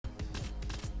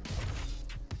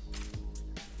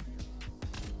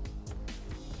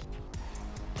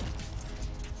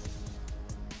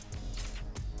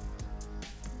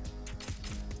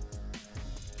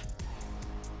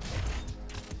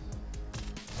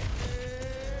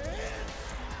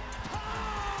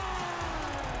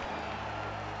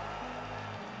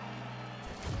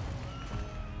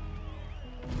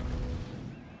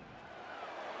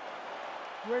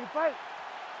ready to fight?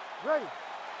 Ready.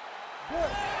 Good.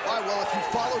 All right, well, if you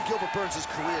followed Gilbert Burns'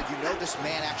 career, you know this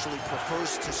man actually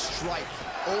prefers to strike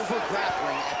over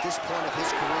grappling at this point of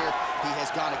his career. He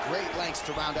has gone to great lengths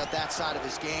to round out that side of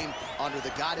his game under the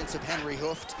guidance of Henry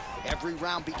Hooft. Every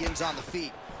round begins on the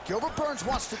feet. Gilbert Burns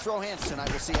wants to throw hands tonight.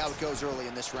 We'll see how it goes early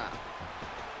in this round.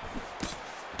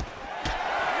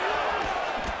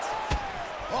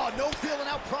 Oh, no feeling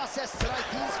out process tonight.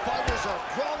 These fighters are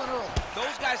brawling early.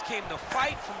 Those guys came to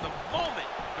fight from the moment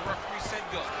the referee said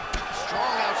go.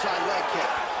 Strong outside leg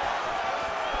kick.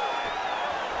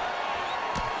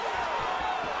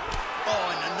 Oh,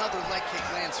 and another leg kick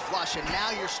lands flush, and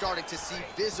now you're starting to see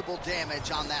visible damage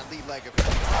on that lead leg of it.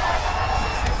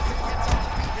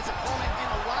 His opponent in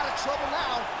a lot of trouble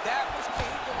now. That was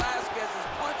Cain Velasquez's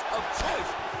punch of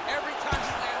choice. Every time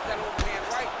he landed that overhand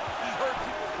right, he hurt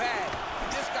people bad.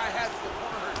 This guy has his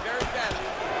opponent hurt very badly.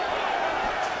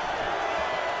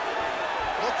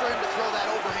 Look for him to throw that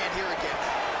overhand here again.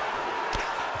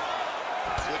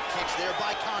 Good kicks there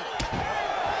by Condit.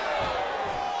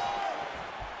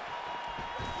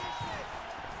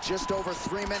 Just over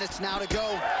 3 minutes now to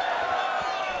go.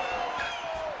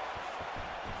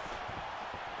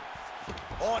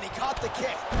 Oh, and he caught the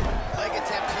kick. Leg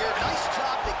attempt here. Nice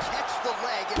job to catch the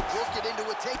leg and work it into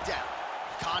a takedown.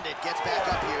 Condit gets back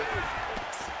up here.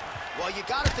 Well, you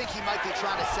got to think he might be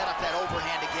trying to set up that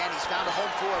overhand again. He's found a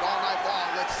home for it all night long.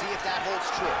 Let's see if that holds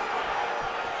true.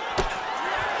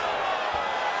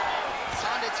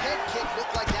 Condit's head kick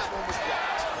looked like that one was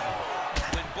blocked.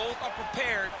 When both are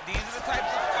prepared, these are the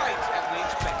types of fights that we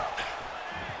expect.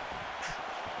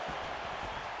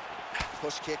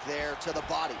 Push kick there to the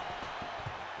body.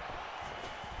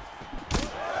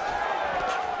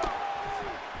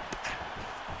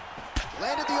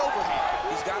 Landed the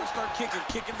overhand. He's got to start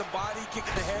kicking the body,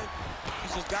 kicking the head.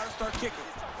 He's just got to start kicking.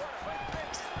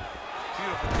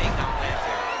 Beautiful takedown lands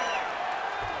there.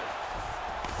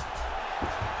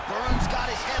 Burns got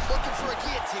his head looking for a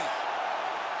guillotine.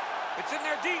 It's in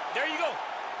there deep. There you go.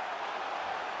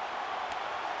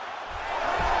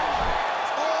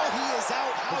 Oh, he is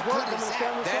out. How good is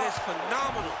that? That is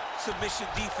phenomenal submission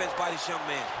defense by this young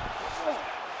man.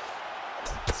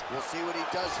 We'll see what he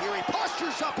does here. He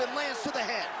postures up and lands to the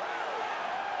head.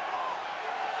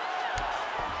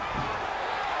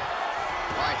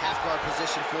 All right, half guard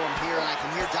position for him here, and I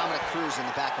can hear Dominic Cruz in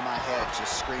the back of my head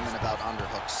just screaming about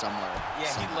underhooks somewhere.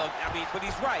 Yeah, he loved, but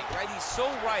he's right? He's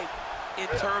so right in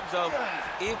terms of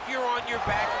if you're on your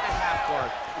back in the half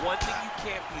guard, one thing you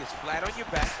can't be is flat on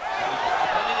your back. You need to be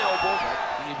up on an elbow.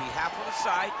 You need to be half on the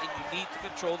side, and you need to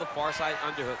control the far side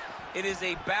underhook. It is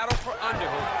a battle for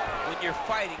underhook when you're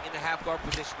fighting in the half guard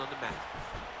position on the mat.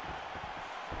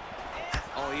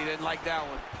 Oh, he didn't like that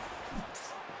one.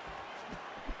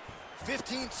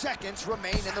 15 seconds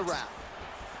remain in the round.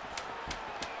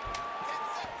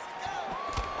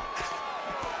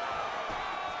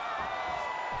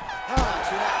 On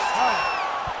to next.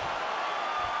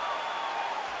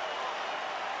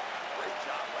 Great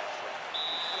job last round.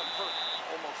 Had him hurt,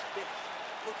 almost finished.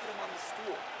 Look at him on the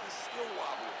stool. He's still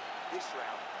wobbling. This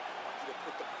round, I want you to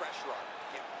put the pressure on.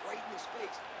 Get right in his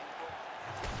face.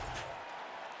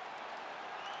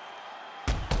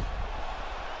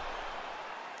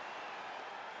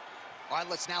 All right,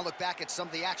 let's now look back at some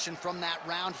of the action from that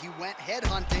round. He went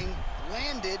headhunting,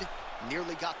 landed,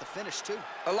 nearly got the finish, too.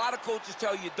 A lot of coaches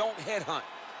tell you don't headhunt.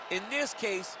 In this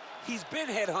case, he's been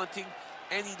headhunting,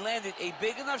 and he landed a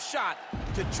big enough shot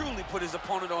to truly put his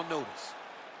opponent on notice.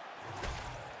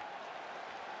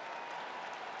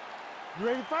 You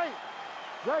ready to fight?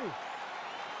 Ready.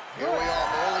 Here we are,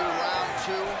 early round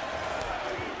 2.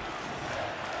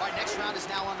 All right, next round is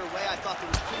now underway. I thought there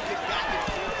was pretty good back and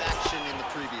forth action in the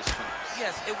previous round.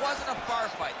 Yes, it wasn't a bar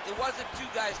fight. It wasn't two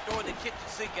guys throwing the kitchen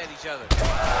sink at each other.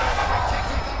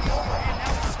 Technique on the overhand,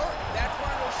 now he's hurt. That's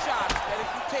one of those shots that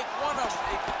if you take one of them,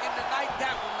 it could end the night.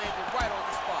 That one landed right on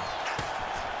the spot.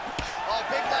 Oh,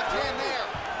 big left hand there.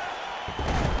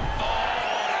 Oh,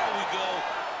 there we go.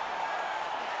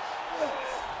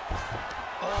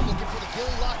 Oh, looking for the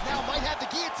gilly lock now. Might have the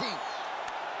guillotine.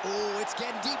 Oh, it's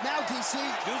getting deep now, DC.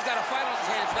 Dude's got a fight on his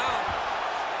hands now.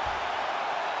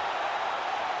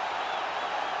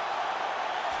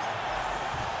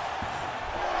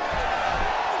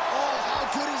 Oh, how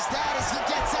good is that as he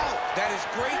gets out? That is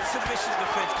great submission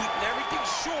defense, keeping everything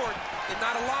short and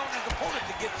not allowing his opponent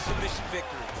to get the submission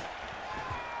victory.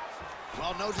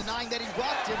 Well, no denying that he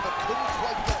rocked him, but couldn't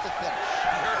quite get the finish.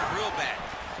 He hurt him real bad,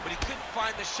 but he couldn't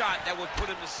find the shot that would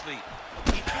put him to sleep.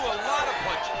 He threw a lot of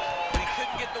punches, but he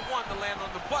couldn't get the one to land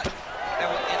on the button that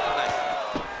would end the night.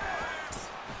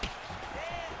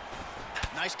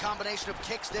 Nice combination of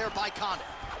kicks there by Condit.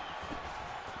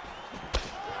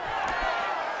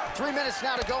 3 minutes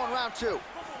now to go in round 2.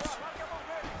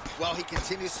 Well, he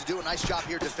continues to do a nice job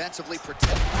here defensively,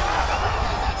 protecting.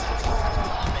 That's the toe to the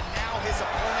top, and now his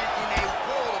opponent in a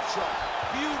world of trouble.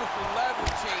 Beautiful level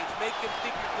change. Make him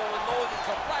think you're going low, and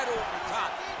come right over the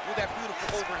top with that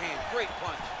beautiful overhand. Great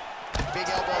punch. Big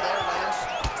elbow there, lands.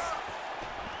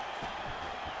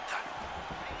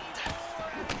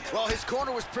 Well, his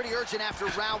corner was pretty urgent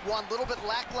after round 1. A little bit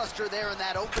lackluster there in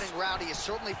that opening round. He has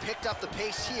certainly picked up the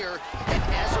pace here, and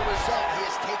as a result, he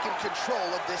has taken control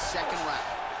of this second round.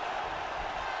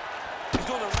 He's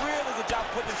doing a really good job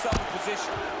putting himself in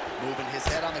position. Moving his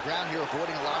head on the ground here,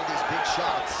 avoiding a lot of these big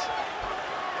shots.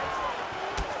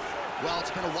 Well,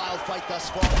 it's been a wild fight thus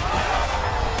far.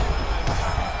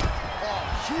 Oh,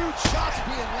 huge shots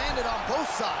being landed on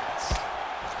both sides.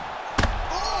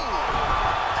 Oh!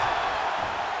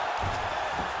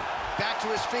 Back to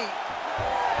his feet.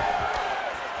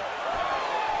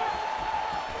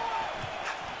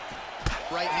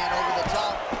 Right hand over the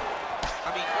top.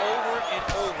 I mean, over and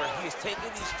over, he is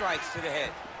taking these strikes to the head.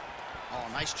 Oh,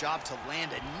 nice job to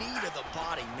land a knee to the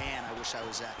body. Man, I wish I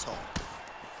was that tall.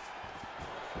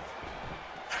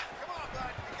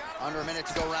 Under a minute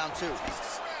to go, round 2. All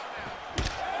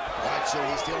right, so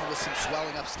he's dealing with some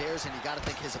swelling upstairs, and you got to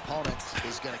think his opponent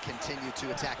is going to continue to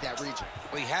attack that region.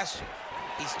 Well, he has to.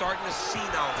 He's starting to see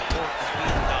now the work is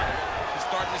being done. He's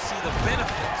starting to see the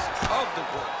benefits of the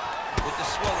work with the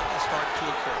swelling that's starting to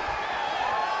occur.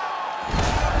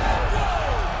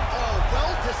 Oh,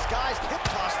 well-disguised hip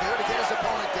toss there to get his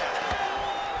opponent down.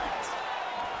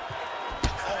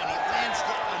 Oh, and he lands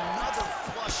yet another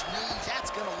flush knee. That's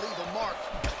going to leave a mark.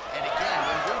 And again,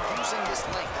 when we're using this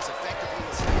length as effectively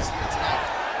as he is here tonight,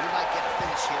 we might get a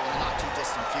finish here in the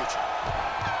not-too-distant future.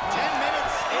 10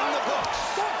 minutes in the books.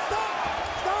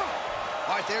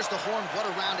 All right, there's the horn. What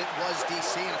a round it was,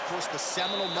 DC. And, of course, the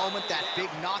seminal moment, that big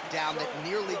knockdown that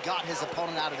nearly got his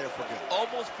opponent out of there for good.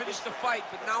 Almost finished the fight,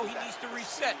 but now he needs to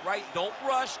reset, right? Don't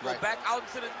rush. Go back out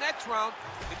into the next round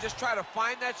and just try to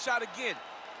find that shot again.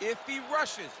 If he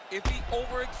rushes, if he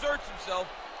overexerts himself,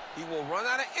 he will run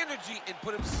out of energy and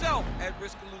put himself at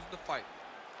risk of losing the fight.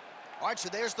 All right, so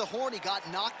there's the horn. He got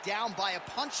knocked down by a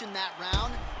punch in that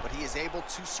round, but he is able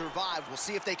to survive. We'll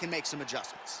see if they can make some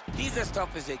adjustments. He's as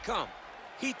tough as they come.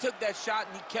 He took that shot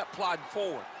and he kept plodding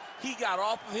forward. He got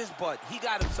off of his butt. He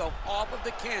got himself off of the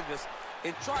canvas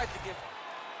and tried to get...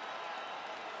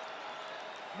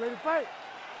 Ready to fight?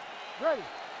 Ready.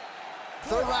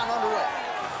 Third round underway.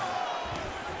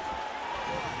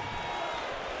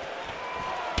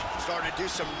 Starting to do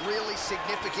some really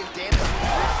significant damage.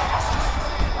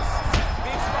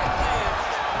 Big strike lands.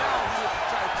 Now he was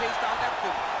trying to chase down that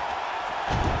finish.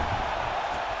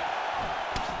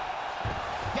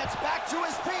 Gets back to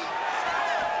his feet.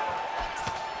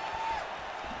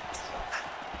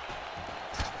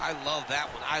 I love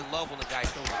that one. I love when the guy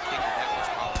throws a kick with that much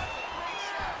power.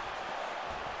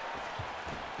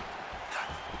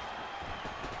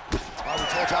 Well, we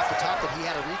told you off the top that he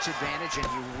had a reach advantage, and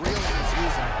he really is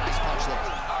using it. Nice punch there.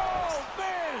 Oh,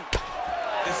 man!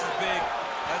 This is big.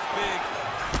 That's big.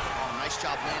 Oh, nice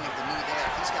job landing the knee there.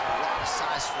 He's got a lot of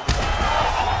size for this.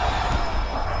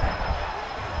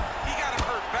 He got him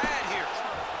hurt bad here.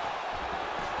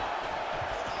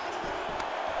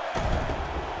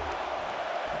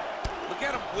 Look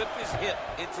at him whip his hip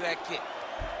into that kick.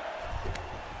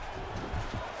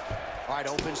 All right,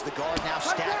 opens the guard, now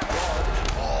stacked guard.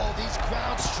 Oh, these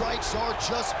ground strikes are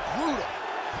just brutal.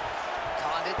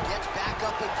 Condit gets back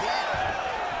up again.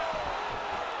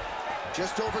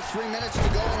 Just over 3 minutes to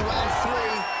go in round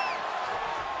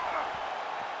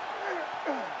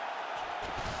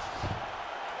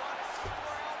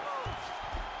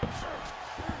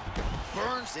 3.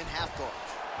 Burns in half guard.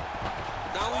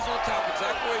 Now he's on top,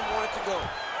 exactly where he wanted to go.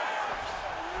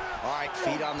 All right,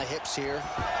 feet on the hips here.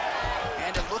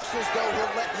 And it looks as though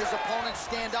he'll let his opponent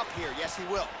stand up here. Yes, he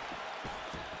will.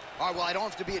 All right, well, I don't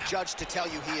have to be a judge to tell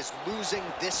you he is losing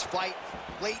this fight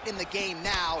late in the game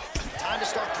now. Time to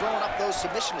start throwing up those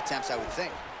submission attempts, I would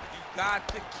think. You got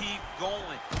to keep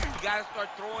going. You got to start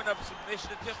throwing up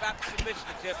submission attempt after submission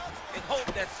attempt and hope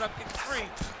that something's free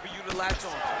for you to latch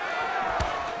on to.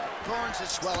 Burns is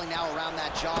swelling now around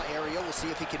that jaw area. We'll see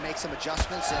if he can make some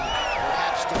adjustments and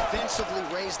perhaps defensively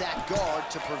raise that guard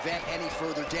to prevent any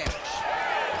further damage.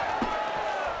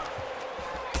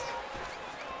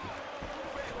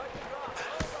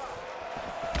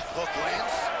 Hook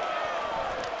lands.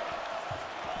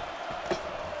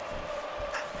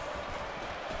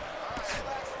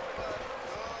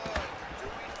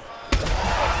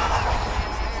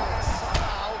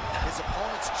 Somehow, his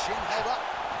opponent's chin held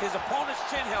up.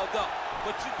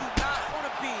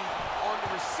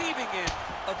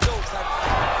 of those types of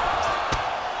things.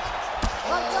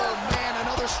 Oh, man,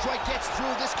 another strike gets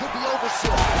through. This could be over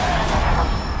soon.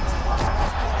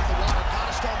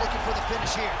 Gotta start looking for the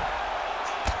finish here.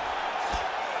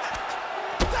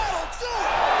 That'll do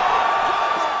it!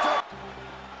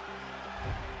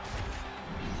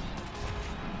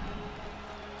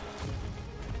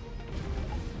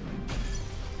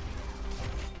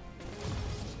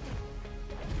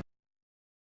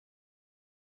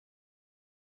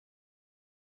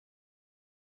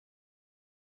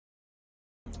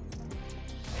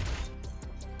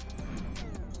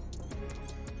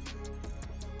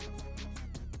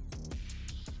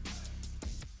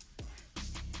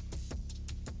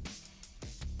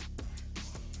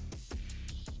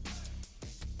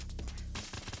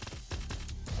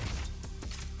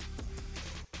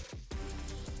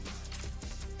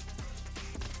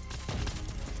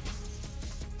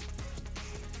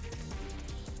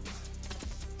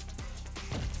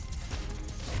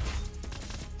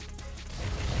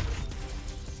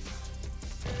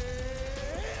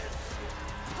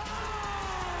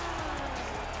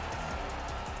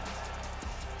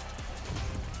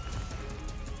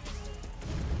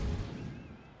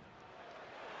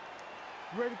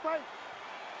 You ready to fight?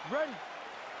 Ready.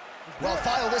 Well,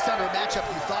 file this under a matchup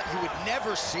you thought you would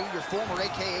never see. Your former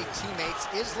AKA teammates,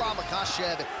 Islam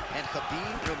Makhachev and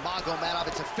Khabib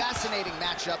Nurmagomedov. It's a fascinating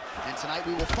matchup, and tonight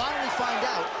we will finally find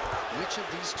out which of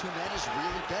these two men is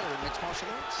really better in mixed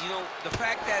martial arts. You know, the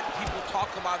fact that people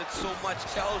talk about it so much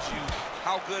tells you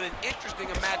how good and interesting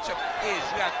a matchup is.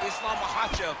 You have Islam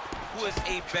Makhachev, who is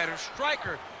a better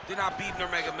striker than Khabib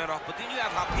Nurmagomedov, but then you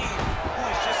have Khabib, who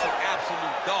is just an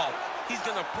absolute dog. He's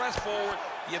gonna press forward.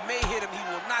 You may hit him.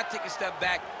 He will not take a step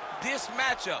back. This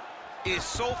matchup is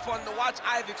so fun to watch.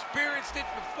 I've experienced it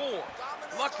before.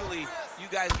 Luckily, you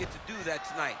guys get to do that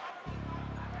tonight.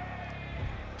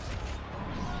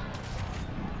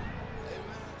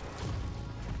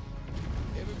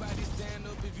 Everybody stand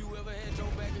up if you ever had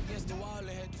your back against the wall and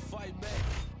had to fight back.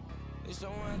 It's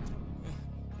your anthem.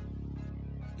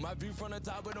 My view from the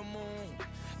top of the moon,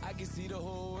 I can see the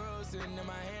whole world sitting in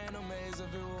my hand, a maze of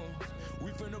views. We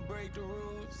finna break the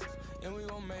rules, and we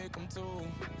gon' make them too.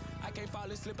 I can't fall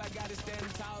asleep, I gotta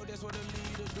stand tall, that's what a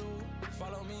leader do.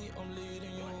 Follow me, I'm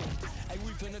leading you. Hey,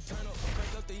 we finna turn up,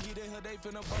 crank up the heat in here, they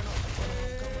finna burn up. I'm coming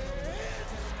up,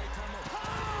 tell them they come up. I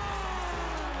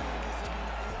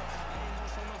ain't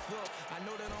gon' show no fear, I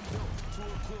know that I'm built to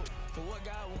equip for what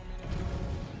God want me to do.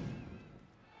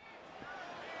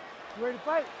 You ready to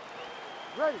fight?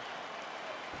 Ready.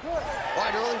 Good. All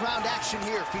right, early round action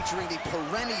here featuring the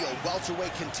perennial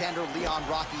welterweight contender Leon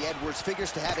Rocky Edwards.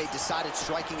 Figures to have a decided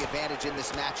striking advantage in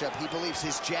this matchup. He believes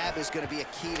his jab is going to be a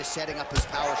key to setting up his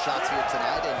power shots here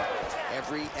tonight, and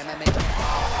every MMA... That's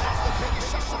the biggest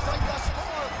shot of the fight thus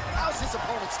far. How's his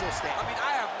opponent still standing? I mean,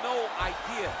 I have no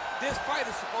idea. This fight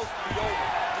is supposed to be over.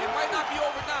 It might not be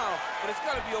over now, but it's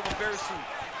going to be over very soon.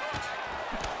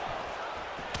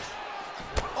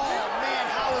 Oh, man,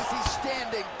 how is he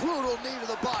standing? Brutal knee to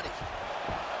the body.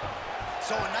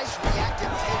 So a nice reactive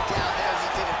takedown there. He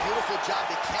did a beautiful job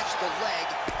to catch the leg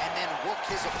and then work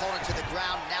his opponent to the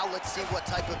ground. Now let's see what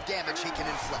type of damage he can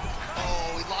inflict.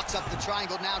 Oh, he locks up the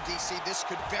triangle now, DC. This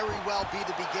could very well be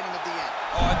the beginning of the end.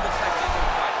 Oh, it looks like they're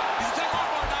gonna fight. He's taking off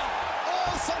right now.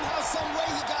 Oh, somehow, some way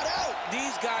he got out.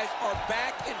 These guys are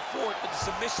back and forth, but the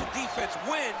submission defense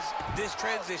wins this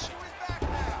transition.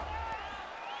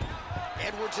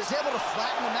 Edwards is able to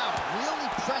flatten him out, really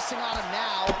pressing on him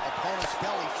now. Opponent's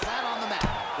belly flat on the mat.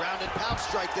 Ground and pound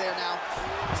strike there now.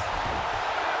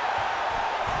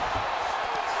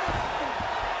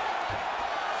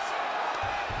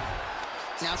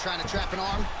 Now trying to trap an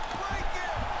arm.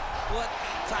 What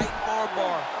tight arm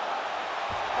bar.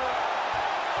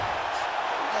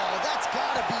 Oh, that's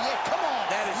gotta be it. Come on.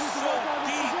 That is so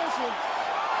deep.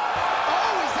 Oh,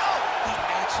 he's out. He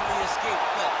actually escaped.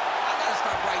 Look, I gotta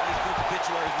stop writing these group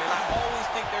obituaries, man. I always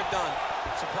think they're done.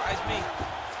 Surprise me.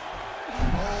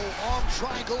 Oh, arm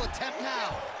triangle attempt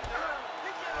now.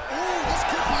 Oh, this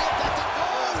could be it.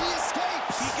 Oh, he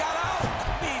escapes. He got out.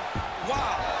 I mean,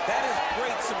 wow. That is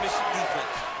great submission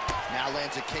defense. Now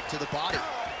lands a kick to the body.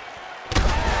 I'm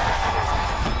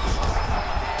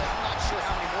not sure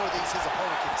how many more of these his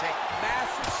opponent can take.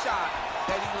 Massive shot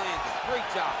that he landed. Great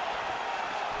job.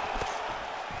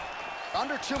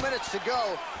 Under 2 minutes to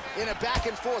go in a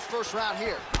back-and-forth first round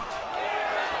here.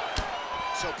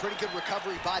 So pretty good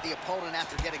recovery by the opponent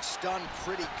after getting stunned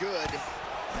pretty good.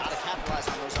 Gotta capitalize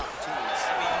on those opportunities.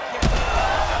 I mean, you can't...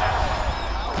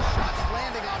 Power shots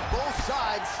landing on both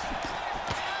sides.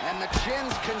 And the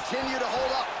chins continue to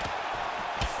hold up.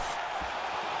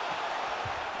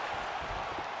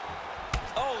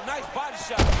 Oh, nice body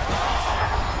shot. Oh,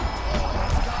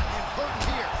 he's got him hurt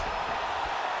here.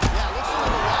 Yeah, looks a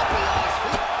little wobbly on his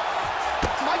feet.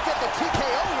 Might get the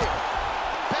TKO here.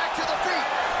 Back to the feet.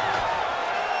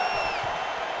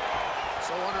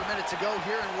 So under a minute to go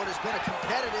here in what has been a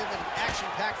competitive and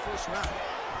action-packed first round.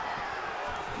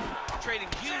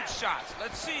 Trading huge shots.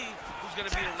 Let's see who's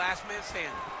going to be the last man standing.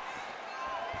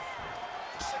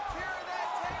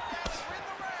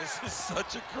 This is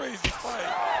such a crazy fight.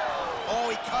 Oh,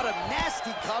 he cut a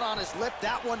nasty cut on his lip.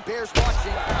 That one bears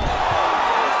watching.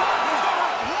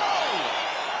 Whoa!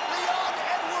 Leon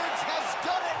Edwards has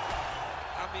done it.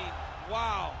 I mean,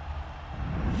 wow.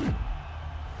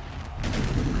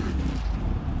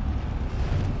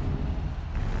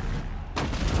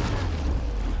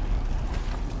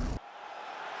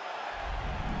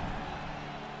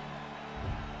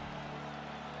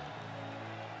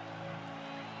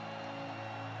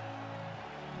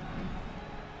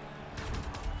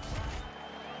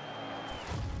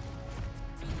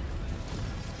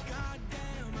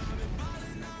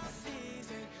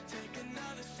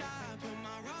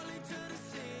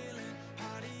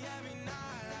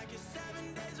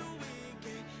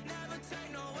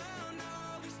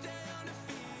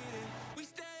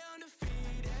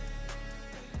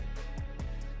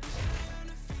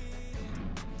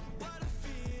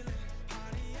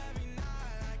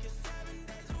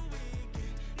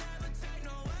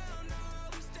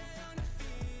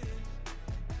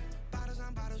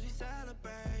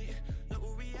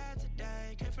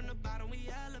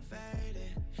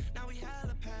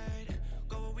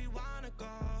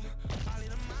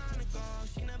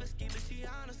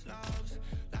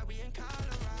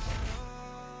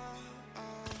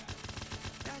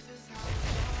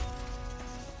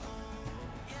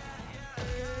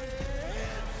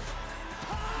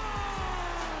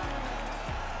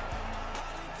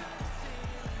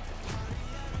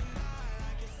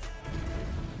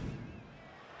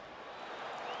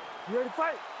 You ready to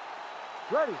fight?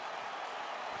 Ready.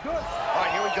 Good. All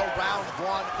right, here we go, round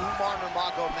one. Umar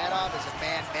Nurmagomedov is a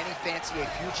man many fancy a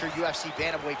future UFC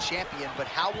bantamweight champion, but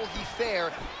how will he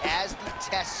fare as the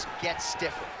tests get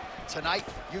stiffer? Tonight,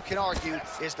 you can argue,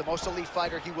 is the most elite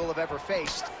fighter he will have ever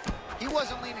faced. He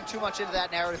wasn't leaning too much into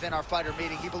that narrative in our fighter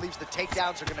meeting. He believes the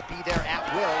takedowns are going to be there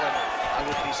at will, and I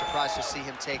wouldn't be surprised to see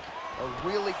him take a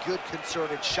really good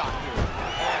concerted shot here. Oh,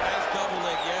 nice double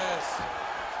leg, yes.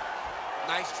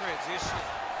 Nice transition.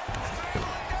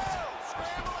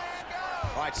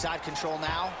 All right, side control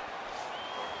now.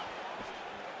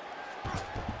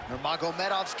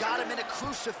 Nurmagomedov's got him in a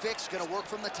crucifix. Gonna work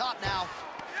from the top now.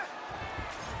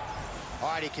 All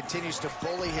right, he continues to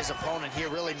bully his opponent here,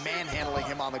 really manhandling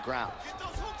him on the ground.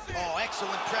 Oh,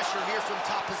 excellent pressure here from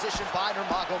top position by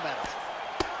Nurmagomedov.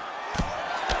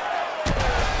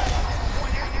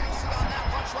 Point accuracy on that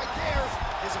punch right there.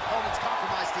 His opponent's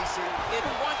compromised, DC. It's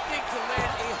one thing to land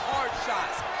a hard shot.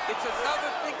 It's another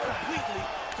thing completely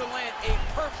to land a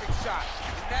perfect shot.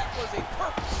 And that was a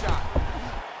perfect shot.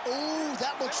 Oh,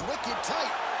 that looks wicked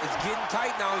tight. It's getting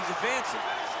tight now. He's advancing.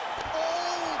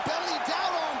 Oh, belly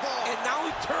down arm ball. And now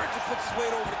he turns and puts his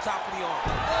weight over the top of the arm.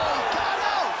 Oh, he got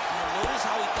out. Now notice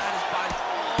how he got his body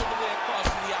all the way across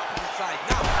to the opposite side.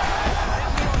 Now,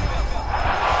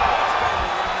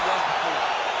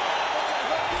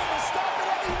 Stop it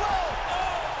and he will.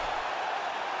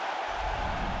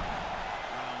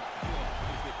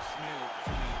 If it smelled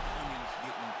funny, onions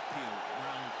getting peeled.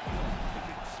 Round here, if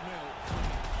it smelled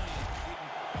funny, onions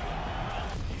getting peeled.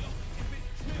 Round here, if it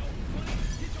smelled funny,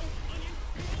 get your onion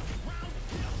peeled. Round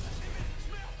here, if it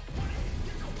smelled funny,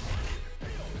 get your onion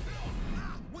peeled.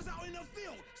 I was out in the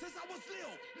field since I was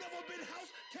little. Never been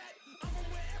house cat. I'm from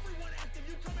where everyone active.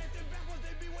 You come acting backwards,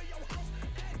 they be where your house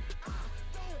at. I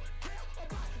don't care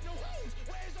about no hoes.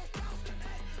 Where's your spouse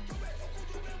at? Go back to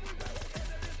Kudu and we will. And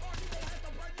if it's hard, you gon' have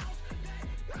to pronounce that.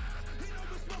 He know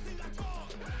the smoking I talk.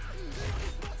 He know the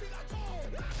smoking I talk.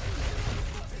 He know the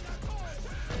smoking I talk.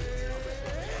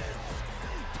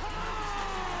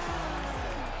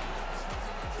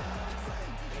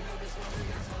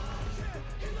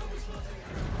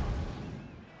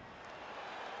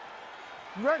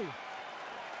 You ready?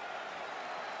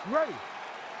 You ready?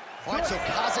 All right, so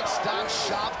Kazakhstan's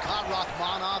Shavkat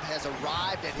Rakhmonov has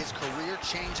arrived at his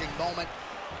career-changing moment.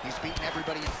 He's beaten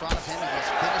everybody in front of him. He has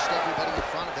finished everybody in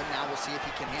front of him. Now we'll see if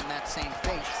he can hand that same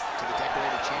fate to the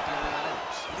decorated champion, Leon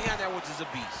Edwards. Leon Edwards is a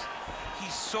beast.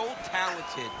 He's so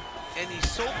talented, and he's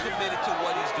so committed to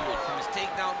what he's doing, from his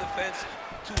takedown defense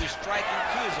to his striking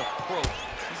to his approach.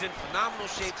 He's in phenomenal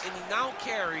shape, and he now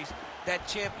carries that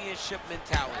championship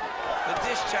mentality. But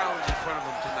this challenge in front of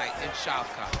him tonight in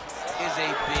Shavkat is a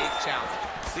big challenge,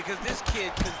 because this kid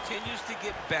continues to get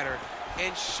get better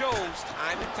and shows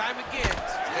time and time again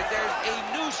that there's a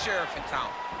new sheriff in town.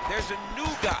 There's a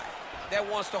new guy that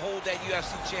wants to hold that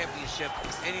UFC championship,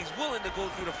 and he's willing to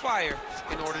go through the fire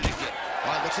in order to get it.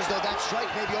 All right, looks as though that strike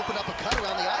maybe opened up a cut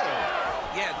around the eye area.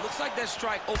 Yeah, it looks like that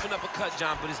strike opened up a cut,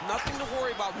 John, but it's nothing to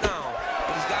worry about now,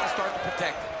 but he's got to start to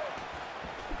protect it.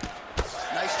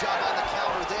 Nice job on the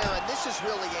counter there, and this is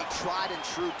really a tried and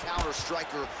true counter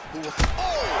striker who will...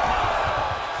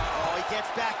 Oh, he gets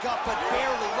back up, but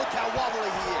barely. Look how wobbly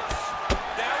he is.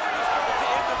 That one is going to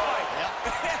end the fight. Yep.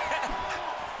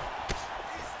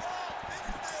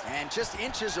 And just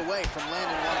inches away from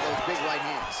landing one of those big right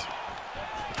hands.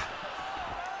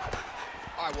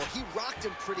 All right, well, he rocked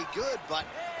him pretty good, but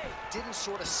didn't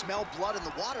sort of smell blood in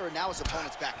the water, and now his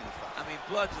opponent's back in the fight. I mean,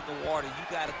 blood's in the water. You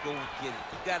got to go and get it.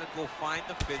 You got to go find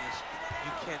the finish.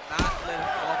 You cannot let him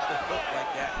off the hook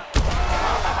like that.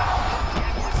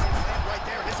 Right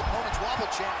there, his opponent's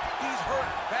wobble champ. He's hurt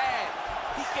bad.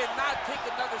 He cannot take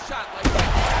another shot like that.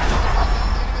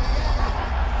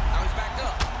 Now he's back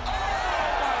up. Oh,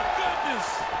 my goodness.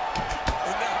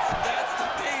 And that's the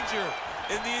danger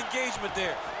in the engagement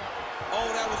there. Oh,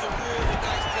 that was a really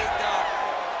nice takedown.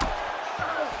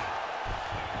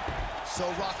 So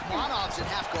Rachmanov's in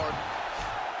half guard.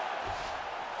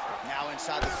 Now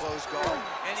inside the closed guard.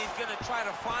 And he's going to try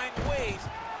to find ways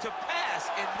to pass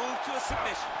and move to a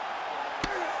submission.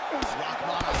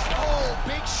 Rachmanov. Oh,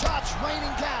 big shots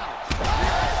raining down.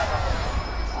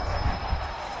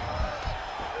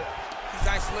 He's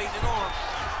isolating an arm.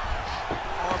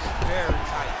 Arms very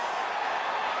tight.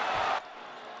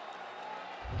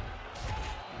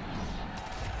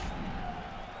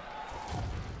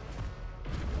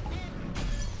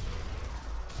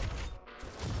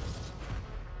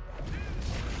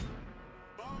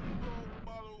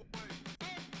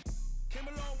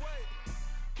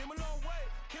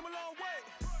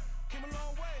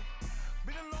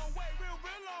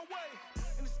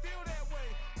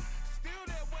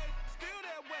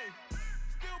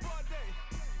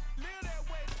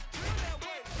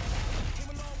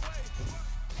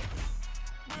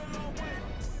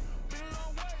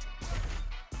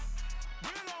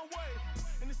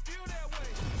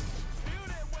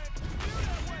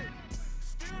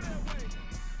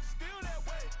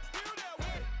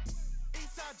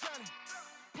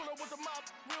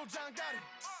 John got it.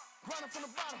 Grinding from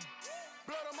the bottom.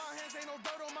 Blood on my hands, ain't no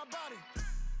dirt on my body.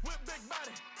 Whip big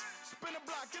body. Spin a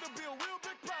block, it'll be a real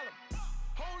big problem.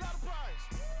 Whole lot of prize.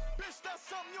 Bitch, that's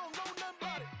something you don't know nothing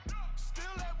about it.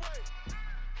 Still that way.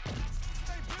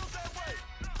 They built that way.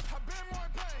 I've been more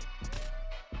in pain.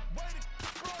 Waited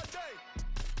broad day.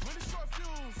 Really short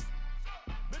fuse.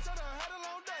 Bitch, I done had a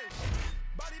long day.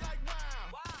 Body like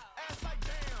wow. Ass like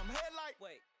damn. Head like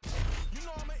wait. You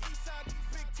know I'm an east side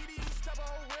big TD step a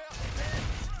whole rep.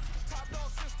 Top dog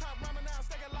since top ramen now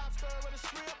steak a lobster with a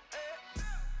shrimp.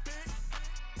 Big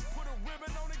put a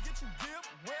ribbon on it, get you gift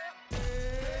wet.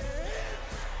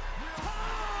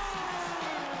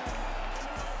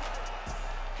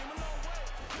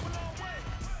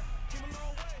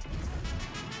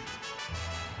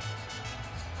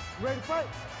 Ready to fight?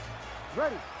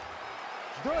 Ready.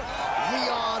 Do it.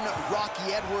 Leon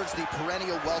Rocky Edwards, the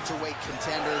perennial welterweight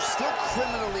contender, still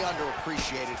criminally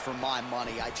underappreciated for my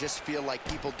money. I just feel like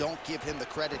people don't give him the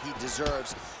credit he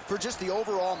deserves for just the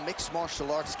overall mixed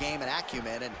martial arts game and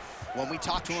acumen. And when we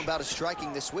talked to him about his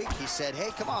striking this week, he said,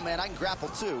 hey, come on, man, I can grapple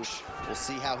too. We'll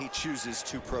see how he chooses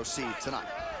to proceed tonight.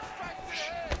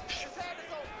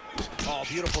 Oh,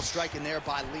 beautiful strike in there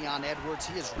by Leon Edwards.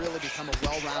 He has really become a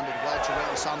well-rounded welterweight.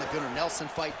 We saw in the Gunnar Nelson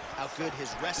fight how good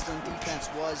his wrestling defense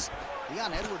was.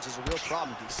 Leon Edwards is a real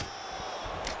problem, DC.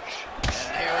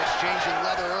 And they're exchanging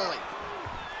leather early.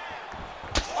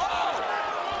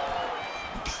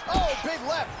 Oh, big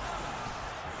left.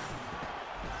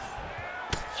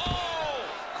 Oh!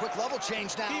 Quick level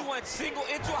change now. He went single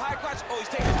into a high crotch. Oh, he's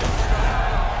taking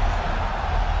his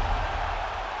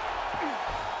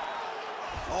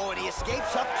Oh, and he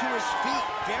escapes up to his feet.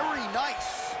 Very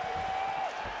nice.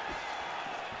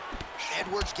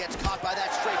 Edwards gets caught by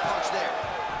that straight punch there.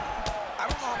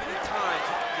 I don't know how many times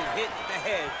you can hit in the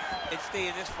head and stay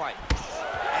in this fight.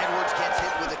 Edwards gets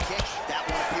hit with a kick. That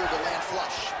one appeared to land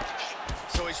flush.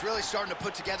 So he's really starting to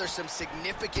put together some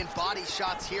significant body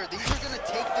shots here. These are going to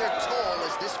take their toll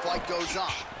as this fight goes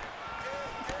on.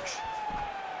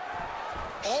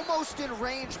 Almost in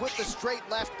range with the straight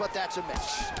left, but that's a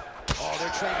miss. Oh,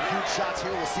 they're trading huge shots here.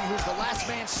 We'll see who's the last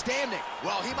man standing.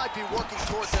 Well, he might be working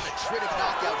towards an attritive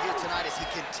knockout here tonight as he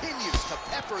continues to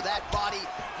pepper that body.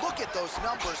 Look at those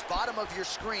numbers, bottom of your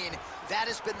screen. That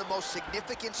has been the most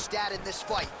significant stat in this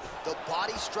fight. The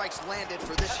body strikes landed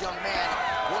for this young man,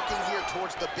 working here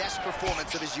towards the best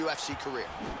performance of his UFC career.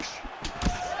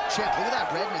 Champ, look at that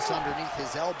redness underneath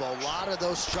his elbow. A lot of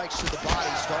those strikes to the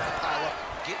body starting to pile up.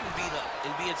 Getting beat up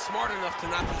and being smart enough to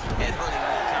not be headhunting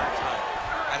the entire time.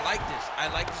 I like this.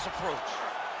 I like this approach.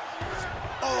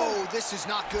 Oh, this is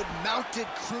not good. Mounted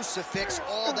crucifix,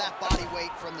 all that body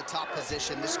weight from the top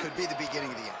position. This could be the beginning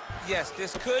of the end. Yes,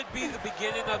 this could be the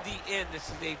beginning of the end. This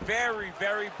is a very,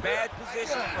 very bad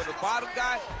position for the bottom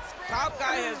guy. Top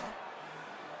guy has...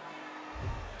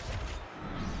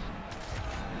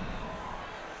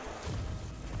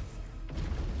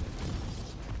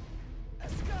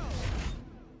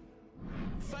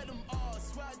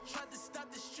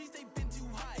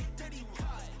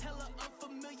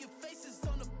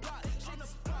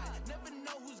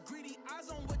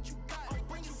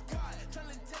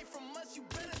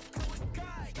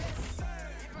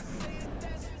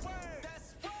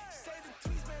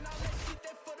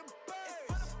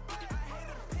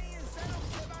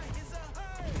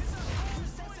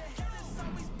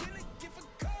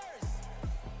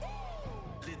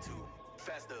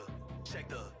 Check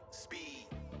the speed.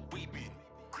 We been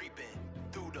creeping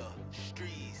through the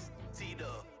streets. See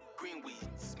the green, we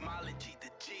smiling G to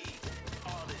G.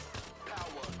 All this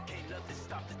power, can't nothing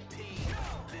stop the team.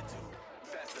 Little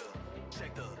faster,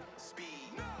 check the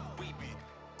speed. We been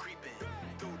creeping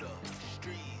through the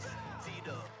streets. See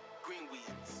the green, we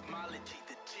smiling G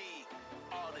to G.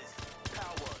 All this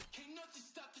power, can't nothing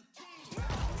stop the team.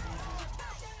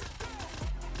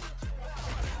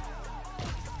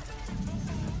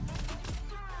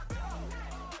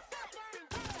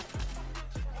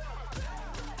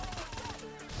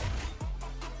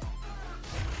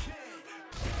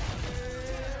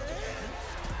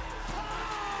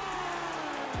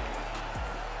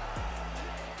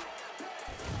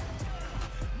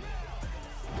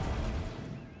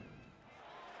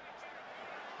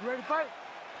 You ready to fight?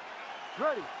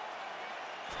 Ready.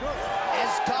 As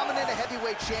dominant a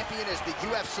heavyweight champion as the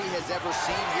UFC has ever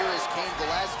seen, here is Cain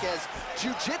Velasquez.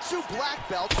 Jiu-jitsu black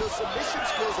belt, so submission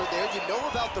skills are there. You know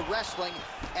about the wrestling,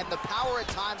 and the power at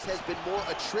times has been more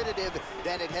attritive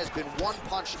than it has been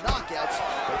one-punch knockouts,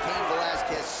 but Cain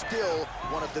Velasquez still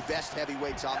one of the best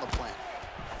heavyweights on the planet.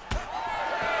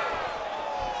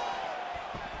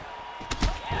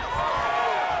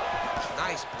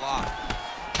 Nice block.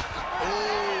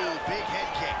 Oh, big head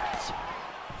kick.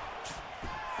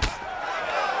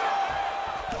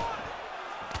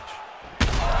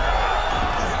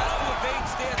 Has to evade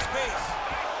stand space.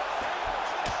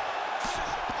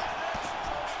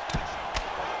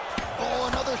 Oh,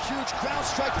 another huge ground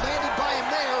strike landed by him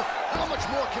there. How much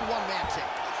more can one man take?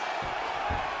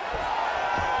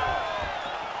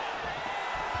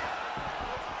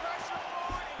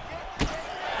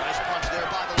 Nice punch there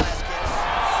by Velasquez.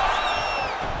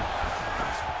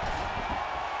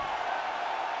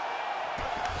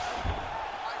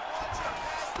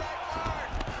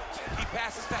 He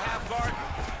passes the half guard.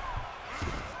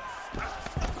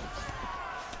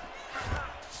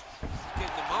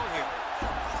 Getting him out here.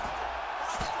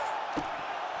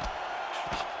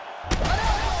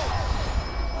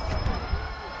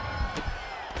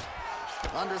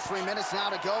 Under 3 minutes now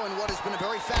to go in what has been a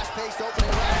very fast-paced opening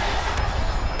round.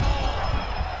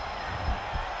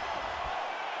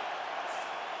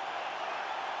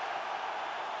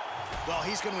 Well,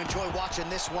 he's going to enjoy watching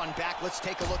this one back. Let's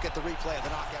take a look at the replay of the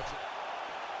knockout.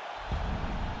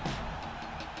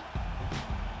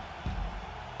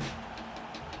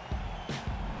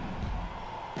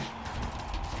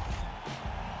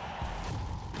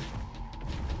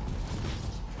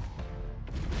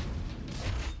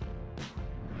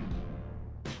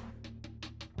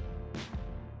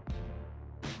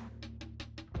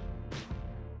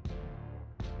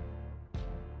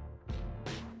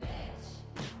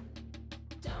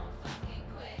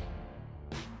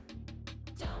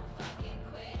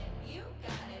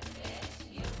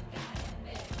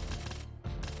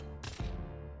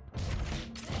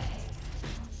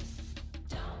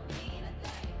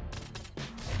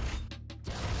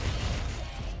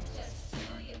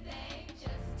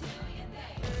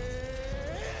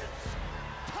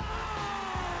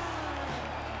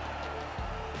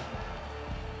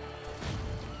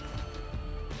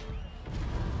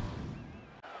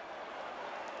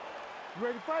 You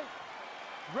ready to fight?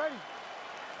 Ready.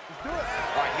 Let's do it.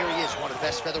 All right, here he is, one of the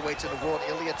best featherweights in the world,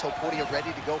 Ilia Topuria,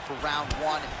 ready to go for round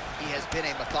one. He has been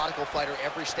a methodical fighter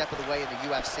every step of the way in the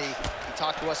UFC. He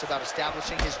talked to us about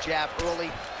establishing his jab early,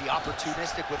 be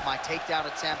opportunistic with my takedown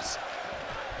attempts.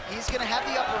 He's going to have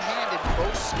the upper hand in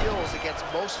most skills against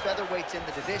most featherweights in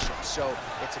the division. So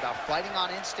it's about fighting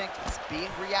on instinct, being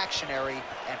reactionary,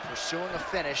 and pursuing a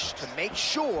finish to make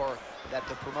sure that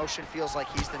the promotion feels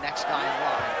like he's the next guy in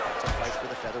line to fight for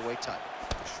the featherweight title.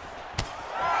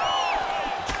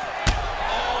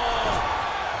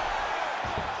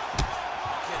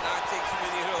 Cannot take too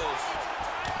many of those.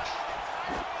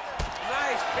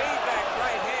 Nice payback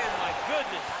right hand, my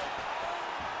goodness.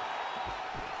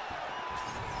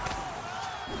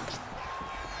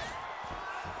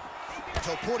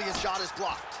 Topuria's shot is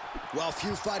blocked. Well,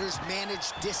 few fighters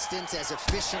manage distance as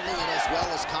efficiently and as well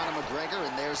as Conor McGregor,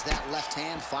 and there's that left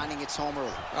hand finding its home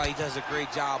early. He does a great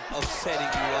job of setting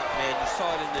you up, man. You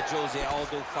saw it in the Jose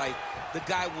Aldo fight. The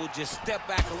guy will just step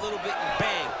back a little bit and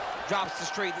bang, drops the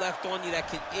straight left on you that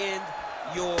can end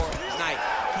your night.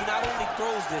 He not only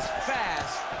throws this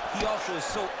fast, he also is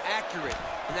so accurate,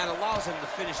 and that allows him to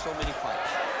finish so many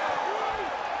fights.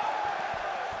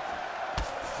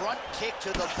 Front kick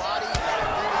to the body.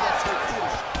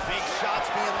 Big shots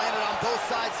being landed on both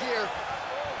sides here.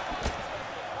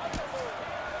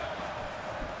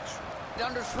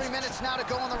 Under 3 minutes now to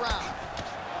go in the round.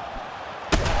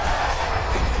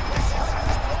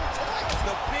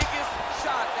 The biggest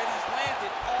shot that he's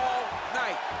landed all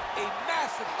night. A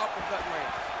massive uppercut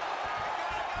land.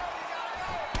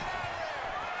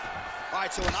 All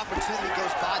right, so an opportunity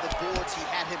goes by the boards. He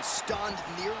had him stunned,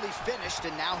 nearly finished,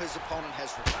 and now his opponent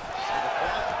has recovered. The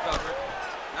opponent recovered.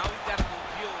 Now he's got to go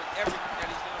deal with everything that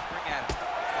he's going to bring at him.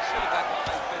 He should have got the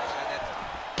fight finish at that time.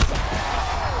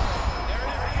 There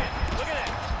he is. Look at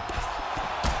that.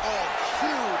 Oh,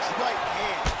 huge right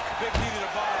hand. Big knee to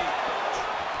the body.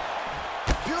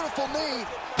 Beautiful knee.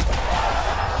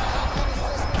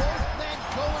 Both men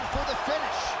going for the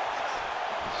finish.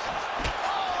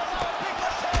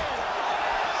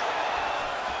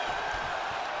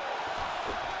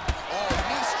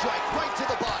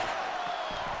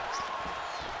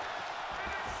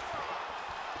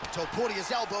 Topuria's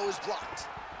elbow is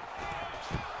blocked.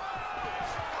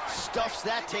 Stuffs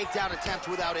that takedown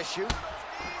attempt without issue.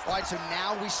 All right, so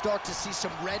now we start to see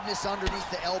some redness underneath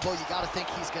the elbow. You got to think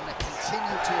he's going to continue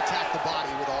to attack the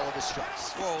body with all of his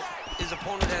strikes. Well, his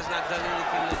opponent has not done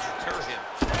anything to deter him.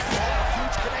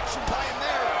 Huge connection by him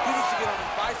there. He needs to get on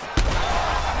his bicycle.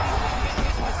 He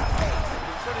needs to get in his face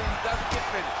so that he doesn't get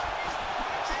finished.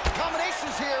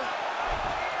 Combinations here.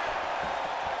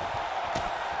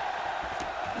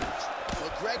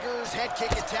 McGregor's head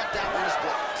kick attempt, that one is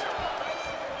blocked.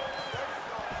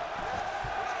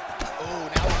 Oh,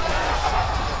 now he's got a shot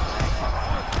to the leg.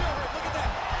 Look at that.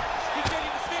 He can't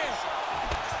even stand.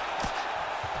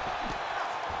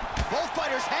 Both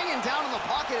fighters hanging down in the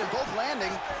pocket and both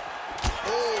landing.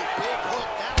 Oh, big hook.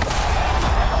 That was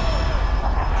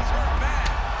bad.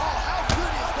 Oh, how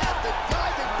good is that? The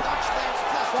diving punch lands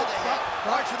flush to the head.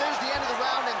 All right, so there's the end of the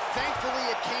round, and thankfully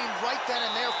it came right then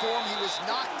and there for him. He was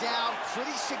knocked down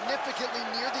pretty significantly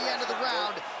near the end of the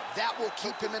round. That will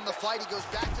keep him in the fight. He goes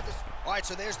back to the... All right,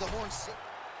 so there's the horn.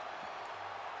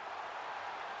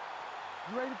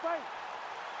 You ready to fight?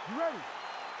 You ready?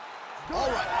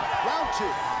 All right, round two.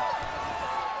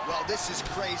 Well, this is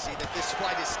crazy that this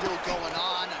fight is still going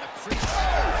on and a He's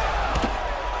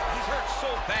hurt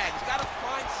so bad. He's got to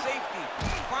find safety.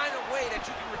 Find a way that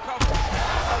you can recover.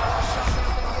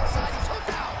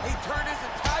 He turned his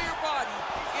entire body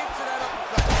into that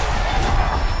uppercut.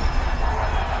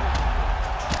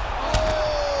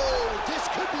 Oh, this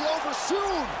could be over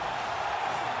soon.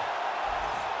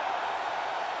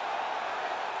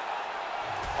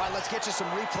 All right, let's get you some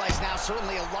replays now.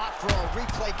 Certainly a lot for our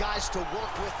replay guys to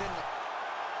work with in the...